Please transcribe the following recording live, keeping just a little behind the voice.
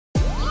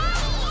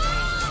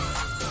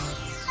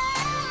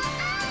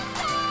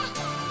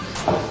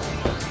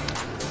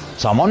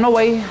So I'm on my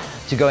way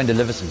to go and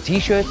deliver some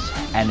t-shirts,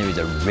 and there is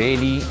a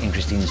really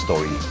interesting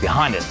story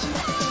behind it.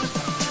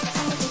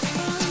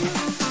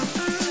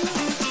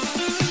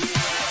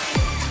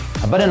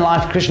 But in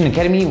Life Christian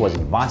Academy was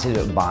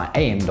invited by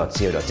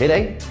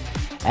am.co.za,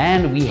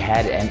 and we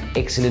had an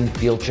excellent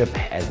field trip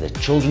as the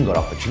children got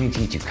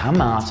opportunity to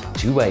come out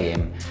to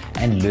AM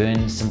and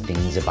learn some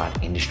things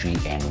about industry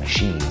and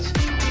machines.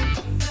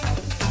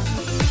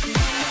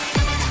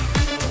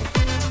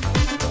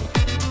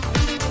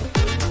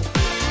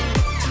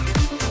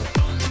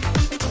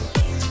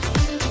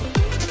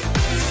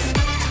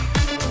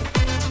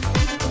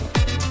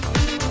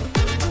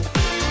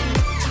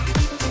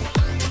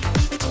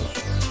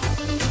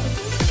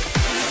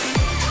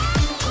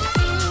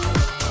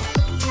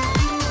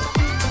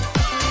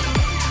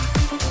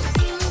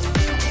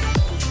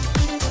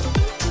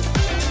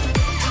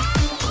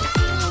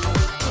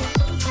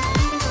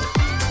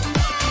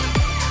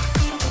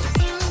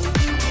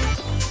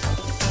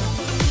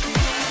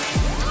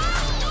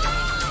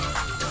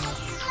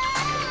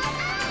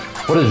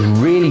 What is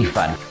really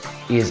fun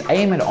is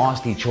AM had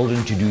asked the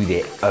children to do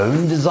their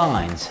own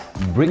designs,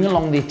 bring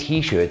along their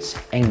t-shirts,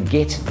 and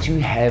get to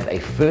have a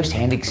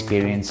first-hand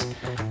experience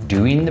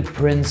doing the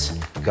prints,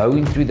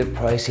 going through the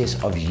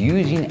process of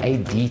using a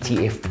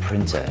DTF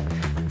printer.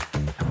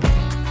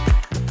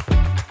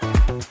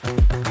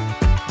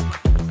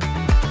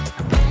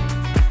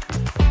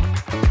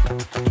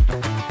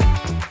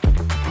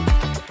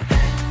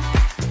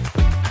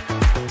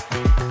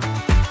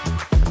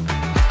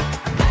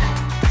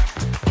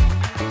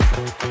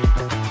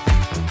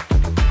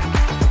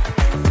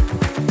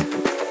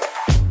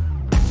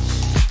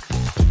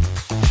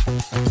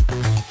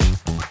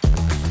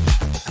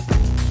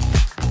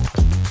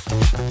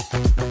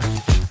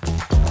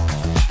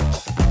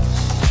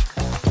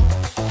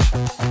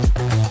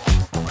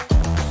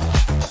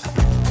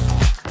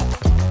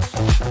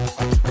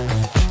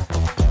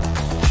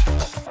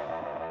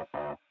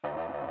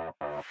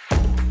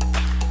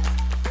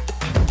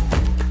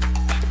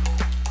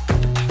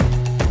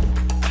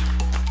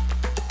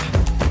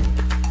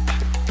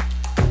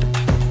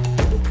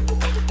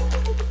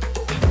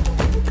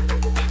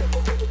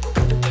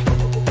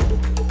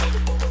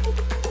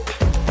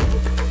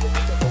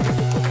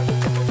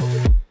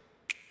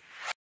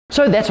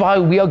 So that's why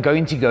we are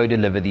going to go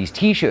deliver these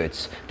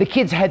t-shirts. The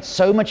kids had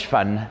so much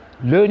fun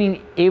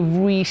learning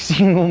every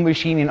single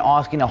machine and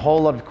asking a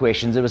whole lot of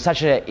questions. It was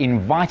such an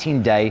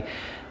inviting day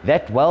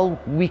that, well,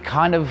 we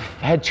kind of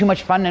had too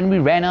much fun and we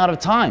ran out of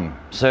time.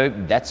 So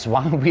that's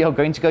why we are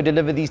going to go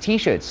deliver these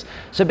t-shirts.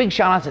 So big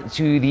shout out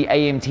to the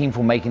AM team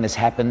for making this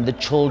happen. The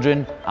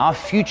children, our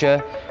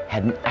future,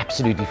 had an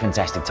absolutely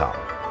fantastic time.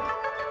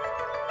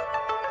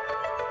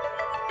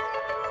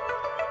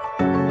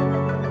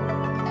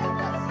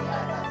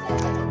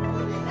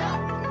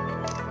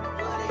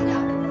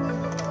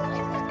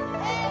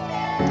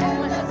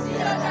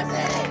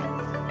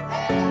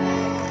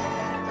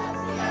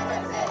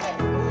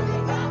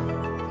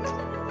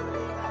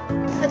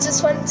 I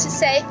just wanted to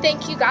say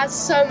thank you guys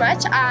so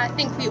much. I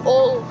think we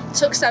all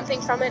took something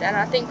from it, and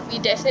I think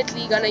we're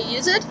definitely going to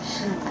use it.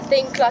 I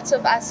think lots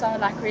of us are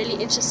really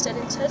interested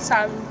into it, so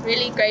I'm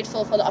really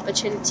grateful for the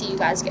opportunity you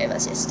guys gave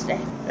us yesterday.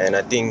 And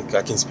I think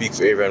I can speak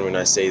for everyone when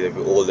I say that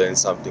we all learned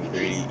something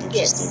really interesting.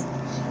 Yes.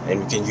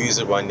 And we can use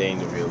it one day in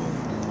the real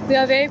world. We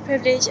are very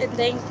privileged and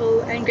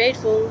thankful and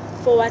grateful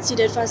for what you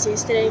did for us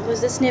yesterday,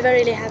 because this never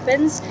really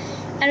happens,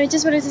 and we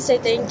just wanted to say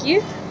thank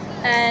you,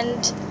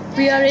 and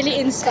we are really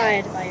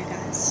inspired by you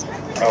guys.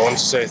 I want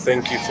to say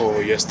thank you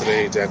for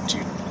yesterday, that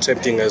you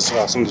tempting us,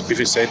 some of the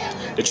people said,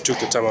 that you took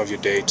the time of your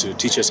day to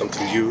teach us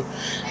something new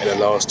and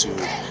allow us to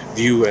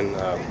view and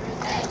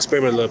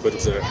experiment a little bit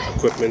with the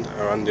equipment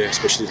around there,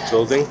 especially the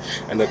clothing,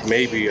 and that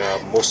maybe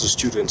most of the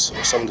students,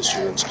 or some of the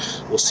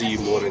students, will see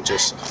more than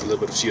just a little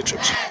bit of field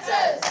trips.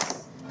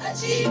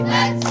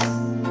 Achievements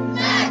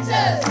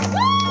matters.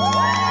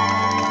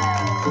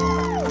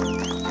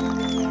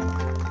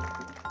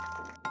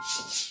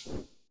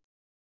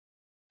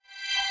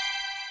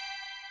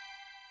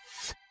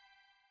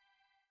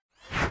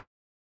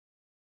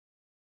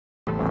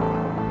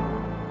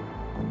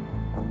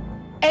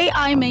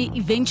 AI may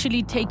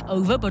eventually take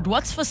over, but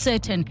what's for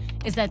certain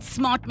is that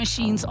smart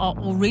machines are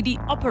already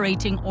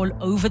operating all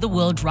over the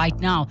world right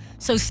now.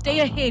 So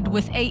stay ahead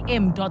with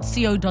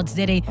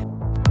am.co.za.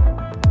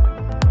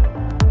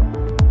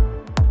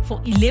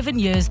 For 11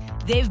 years,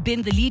 they've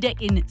been the leader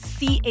in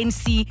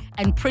CNC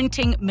and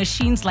printing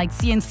machines like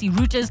CNC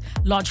routers,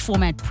 large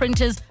format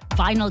printers,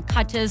 vinyl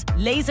cutters,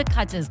 laser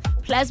cutters,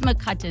 plasma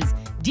cutters,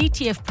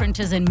 DTF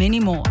printers, and many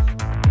more.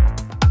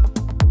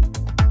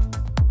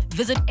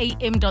 Visit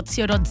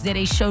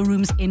am.co.za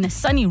showrooms in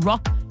Sunny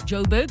Rock,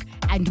 Joburg,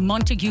 and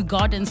Montague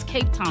Gardens,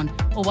 Cape Town,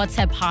 or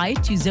WhatsApp hi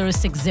to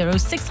 060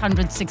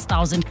 600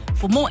 6000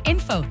 for more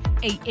info.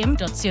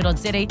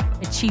 am.co.za.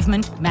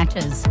 Achievement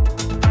matters.